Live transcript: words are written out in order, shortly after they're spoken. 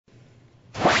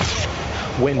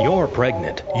When you're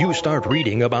pregnant, you start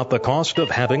reading about the cost of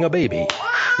having a baby.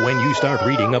 When you start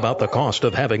reading about the cost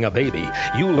of having a baby,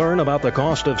 you learn about the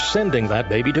cost of sending that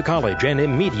baby to college and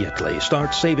immediately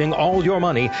start saving all your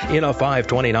money in a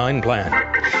 529 plan.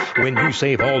 When you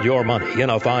save all your money in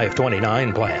a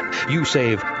 529 plan, you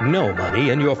save no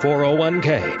money in your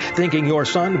 401k, thinking your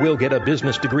son will get a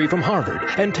business degree from Harvard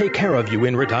and take care of you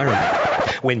in retirement.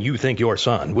 When you think your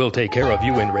son will take care of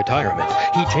you in retirement,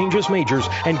 he changes majors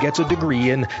and gets a degree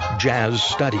in jazz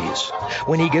studies.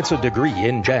 When he gets a degree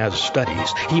in jazz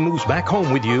studies, he moves back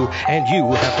home with you and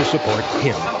you have to support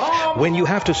him. When you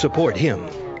have to support him,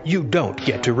 you don't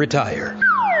get to retire.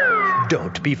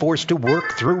 Don't be forced to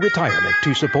work through retirement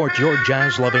to support your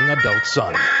jazz-loving adult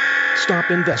son.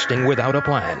 Stop investing without a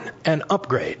plan and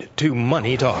upgrade to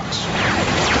Money Talks.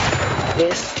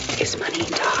 This is Money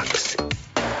Talks.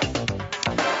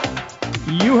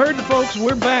 You heard the folks.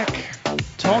 We're back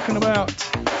talking about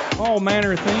all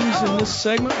manner of things in this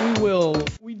segment.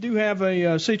 We do have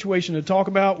a situation to talk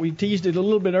about. We teased it a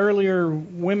little bit earlier,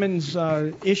 women's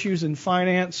issues in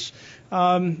finance.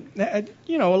 A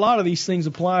lot of these things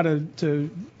apply to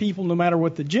people no matter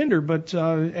what the gender, but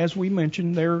as we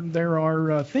mentioned, there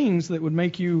are things that would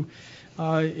make you,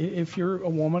 if you're a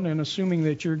woman and assuming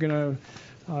that you're going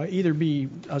to either be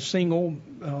a single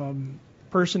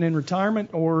person in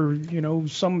retirement or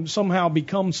somehow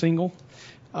become single,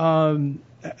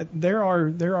 there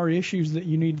are issues that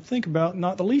you need to think about,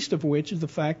 not the least of which is the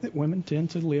fact that women tend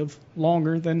to live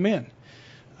longer than men.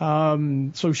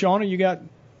 So Shauna, you got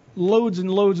loads and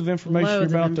loads of information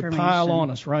you're about to pile on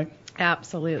us, right?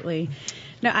 Absolutely.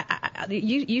 No,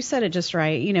 you said it just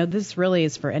right. This really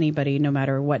is for anybody, no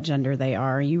matter what gender they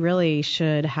are. You really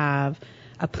should have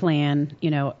a plan.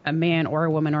 A man or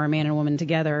a woman or a man and a woman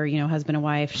together, husband and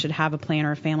wife should have a plan,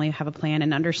 or a family have a plan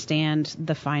and understand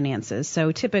the finances.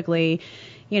 So typically,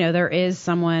 there is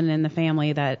someone in the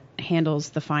family that handles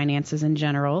the finances in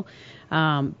general.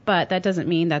 But that doesn't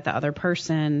mean that the other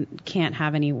person can't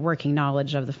have any working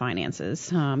knowledge of the finances.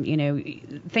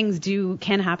 Things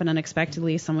can happen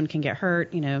unexpectedly. Someone can get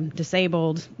hurt,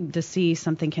 disabled, deceased,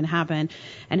 something can happen,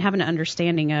 and having an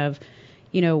understanding of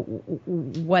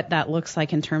what that looks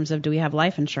like in terms of, do we have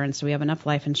life insurance? Do we have enough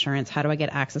life insurance? How do I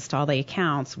get access to all the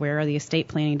accounts? Where are the estate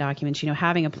planning documents?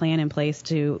 Having a plan in place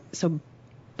so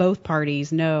both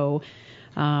parties know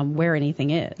where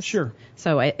anything is. Sure.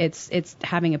 So it's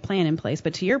having a plan in place.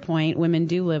 But to your point, women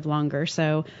do live longer.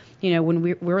 So,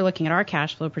 when we're looking at our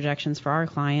cash flow projections for our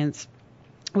clients,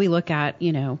 we look at,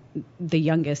 the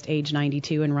youngest age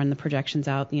 92 and run the projections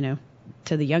out,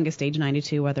 to the youngest age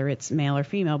 92, whether it's male or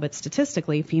female. But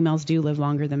statistically, females do live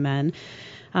longer than men.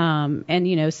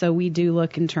 So we do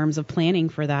look in terms of planning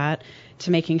for that,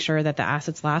 to making sure that the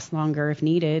assets last longer if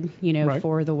needed, right,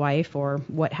 for the wife or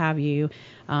what have you,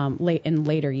 in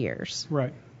later years.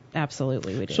 Right.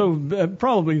 Absolutely, we do. So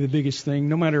probably the biggest thing,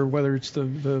 no matter whether it's the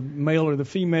male or the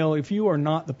female, if you are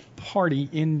not the party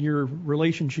in your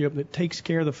relationship that takes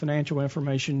care of the financial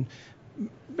information,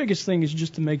 biggest thing is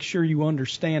just to make sure you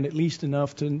understand at least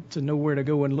enough to know where to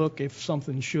go and look if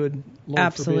something should, Lord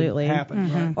absolutely forbid, happen.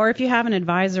 Mm-hmm. Right? Or if you have an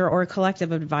advisor or a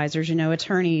collective of advisors,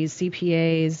 attorneys,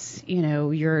 CPAs,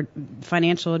 your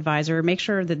financial advisor, make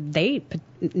sure that they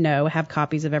have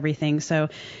copies of everything. So,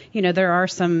 there are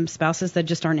some spouses that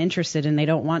just aren't interested and they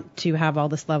don't want to have all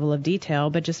this level of detail,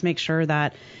 but just make sure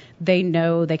that they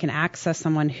know they can access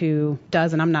someone who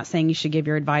does. And I'm not saying you should give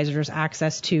your advisors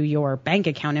access to your bank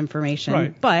account information,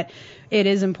 right, but it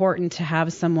is important to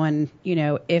have someone,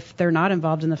 if they're not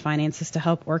involved in the finances, to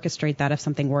help orchestrate that if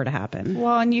something were to happen.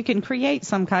 Well, and you can create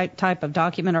some type of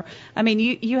document,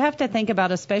 you have to think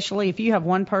about, especially if you have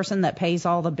one person that pays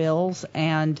all the bills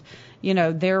and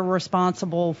they're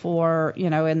responsible for,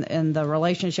 in the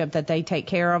relationship that they take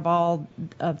care of all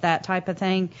of that type of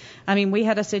thing. We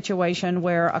had a situation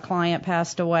where a client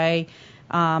passed away,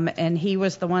 and he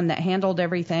was the one that handled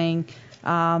everything,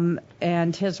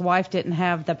 and his wife didn't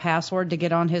have the password to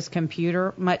get on his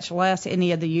computer, much less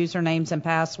any of the usernames and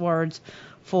passwords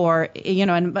for,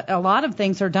 and a lot of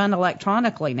things are done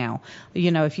electronically now.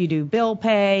 If you do bill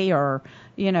pay or,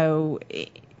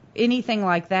 anything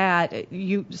like that,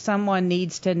 someone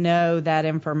needs to know that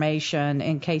information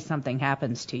in case something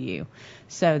happens to you,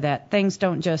 so that things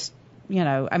don't just,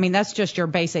 that's just your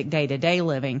basic day-to-day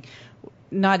living,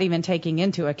 not even taking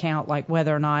into account like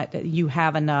whether or not you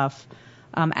have enough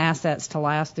assets to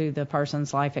last through the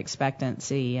person's life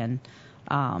expectancy. And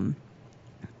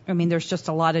there's just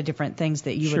a lot of different things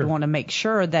that you Sure. would want to make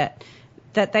sure that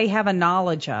that they have a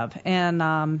knowledge of.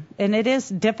 And it is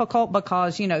difficult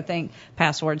because, think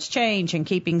passwords change and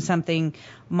keeping something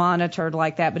monitored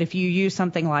like that. But if you use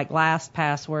something like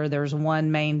LastPass where there's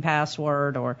one main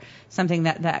password or something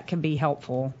that can be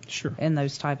helpful in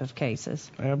those type of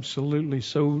cases. Absolutely.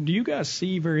 So do you guys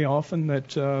see very often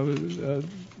that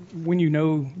when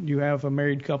you have a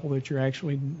married couple that you're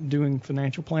actually doing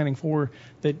financial planning for,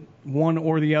 that one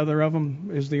or the other of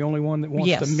them is the only one that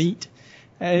wants to meet?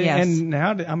 Yes. And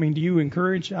how do you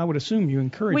encourage? I would assume you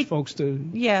encourage folks to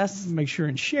make sure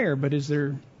and share. But is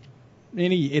there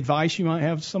any advice you might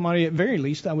have to somebody? At very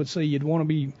least, I would say you'd want to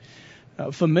be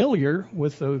familiar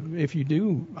with if you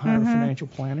do hire a financial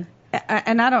planner.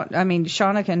 And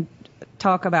Shauna can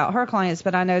talk about her clients,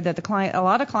 but I know that a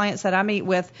lot of clients that I meet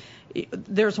with,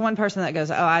 there's one person that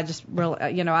goes, I just really,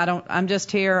 I'm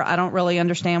just here. I don't really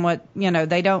understand what,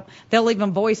 they'll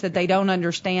even voice that they don't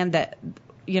understand that,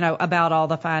 about all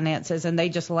the finances, and they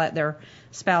just let their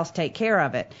spouse take care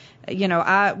of it.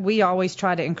 We always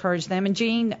try to encourage them. And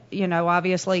Jean,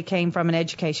 obviously came from an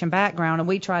education background, and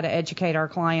we try to educate our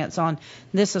clients on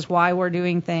this is why we're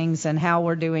doing things and how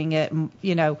we're doing it, and,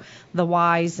 the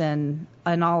whys and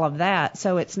all of that.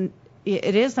 So it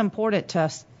is important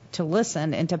to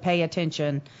listen and to pay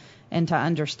attention and to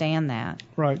understand that.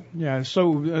 Right. Yeah.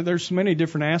 So there's many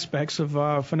different aspects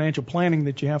of financial planning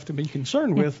that you have to be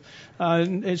concerned with.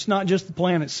 It's not just the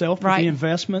plan itself, but the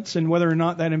investments and whether or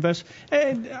not that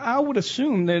I would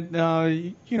assume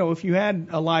that, if you had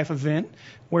a life event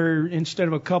where instead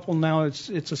of a couple now it's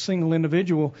a single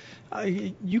individual,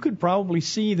 you could probably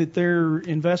see that their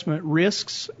investment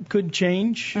risks could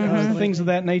change, things of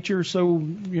that nature. So,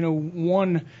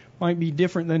 one might be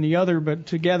different than the other, but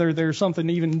together there's something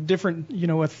even different,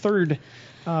 a third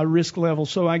risk level.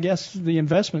 So I guess the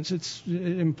investments, it's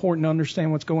important to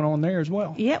understand what's going on there as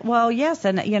well. Yeah, well, yes,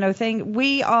 and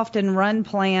we often run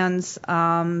plans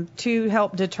to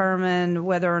help determine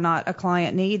whether or not a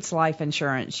client needs life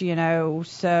insurance.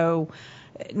 So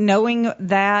knowing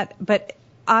that, but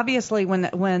obviously,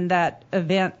 when that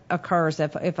event occurs,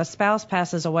 if a spouse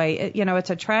passes away, it's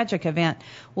a tragic event.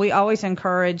 We always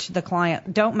encourage the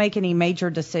client, don't make any major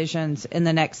decisions in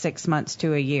the next 6 months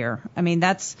to a year. I mean,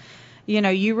 that's,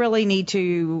 you really need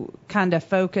to kind of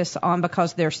focus on,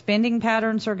 because their spending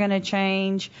patterns are going to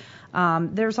change.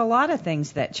 There's a lot of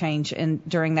things that change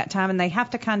during that time, and they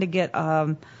have to kind of get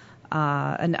an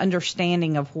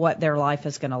understanding of what their life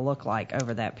is going to look like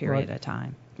over that period of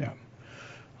time. Yeah.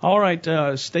 All right,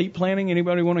 estate planning.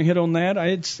 Anybody want to hit on that?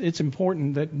 It's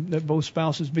important that both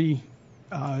spouses be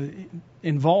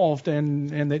involved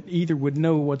and that either would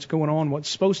know what's going on, what's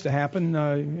supposed to happen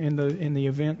in the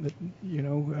event that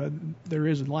there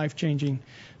is a life-changing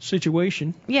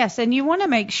situation. Yes, and you want to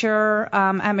make sure.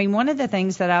 One of the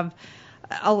things that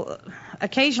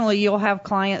occasionally you'll have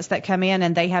clients that come in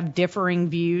and they have differing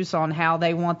views on how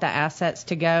they want the assets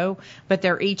to go, but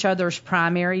they're each other's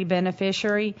primary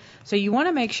beneficiary. So you want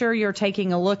to make sure you're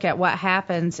taking a look at what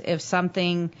happens if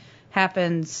something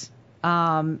happens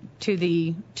to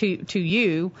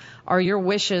you, or your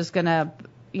wish is going to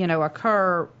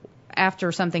occur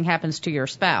after something happens to your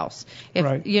spouse.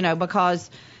 Because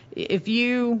if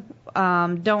you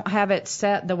don't have it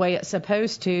set the way it's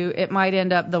supposed to, it might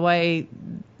end up the way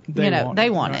they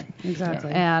want it.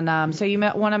 Exactly. And so you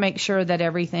might want to make sure that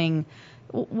everything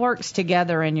works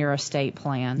together in your estate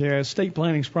plan. Yeah, estate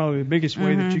planning is probably the biggest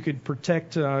way that you could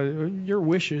protect your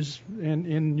wishes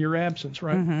in your absence,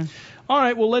 right? All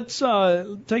right, well, let's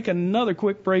take another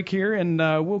quick break here, and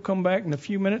we'll come back in a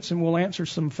few minutes, and we'll answer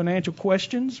some financial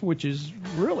questions, which is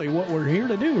really what we're here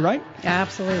to do, right?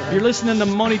 Absolutely. You're listening to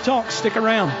Money Talk. Stick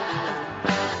around.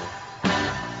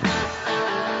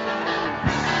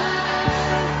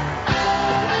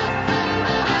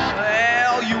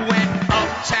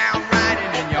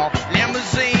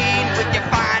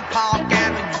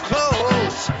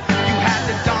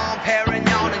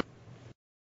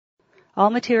 All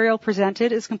material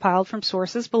presented is compiled from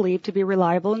sources believed to be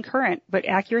reliable and current, but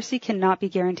accuracy cannot be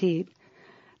guaranteed.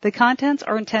 The contents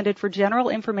are intended for general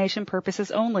information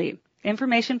purposes only.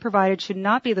 Information provided should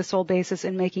not be the sole basis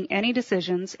in making any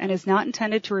decisions and is not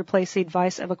intended to replace the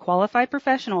advice of a qualified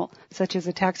professional, such as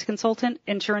a tax consultant,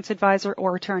 insurance advisor,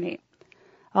 or attorney.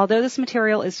 Although this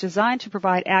material is designed to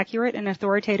provide accurate and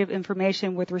authoritative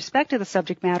information with respect to the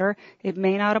subject matter, it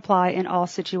may not apply in all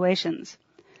situations.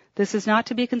 This is not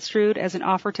to be construed as an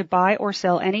offer to buy or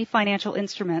sell any financial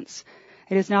instruments.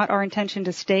 It is not our intention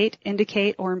to state,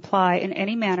 indicate, or imply in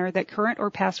any manner that current or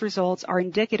past results are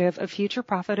indicative of future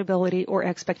profitability or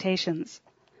expectations.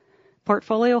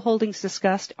 Portfolio holdings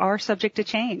discussed are subject to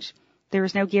change. There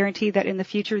is no guarantee that in the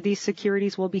future these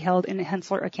securities will be held in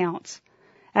Hensler accounts.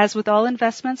 As with all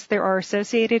investments, there are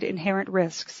associated inherent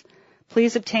risks.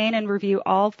 Please obtain and review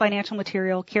all financial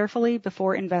material carefully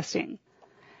before investing.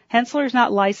 Hensler is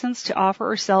not licensed to offer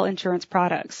or sell insurance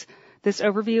products. This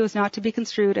overview is not to be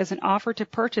construed as an offer to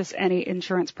purchase any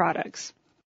insurance products.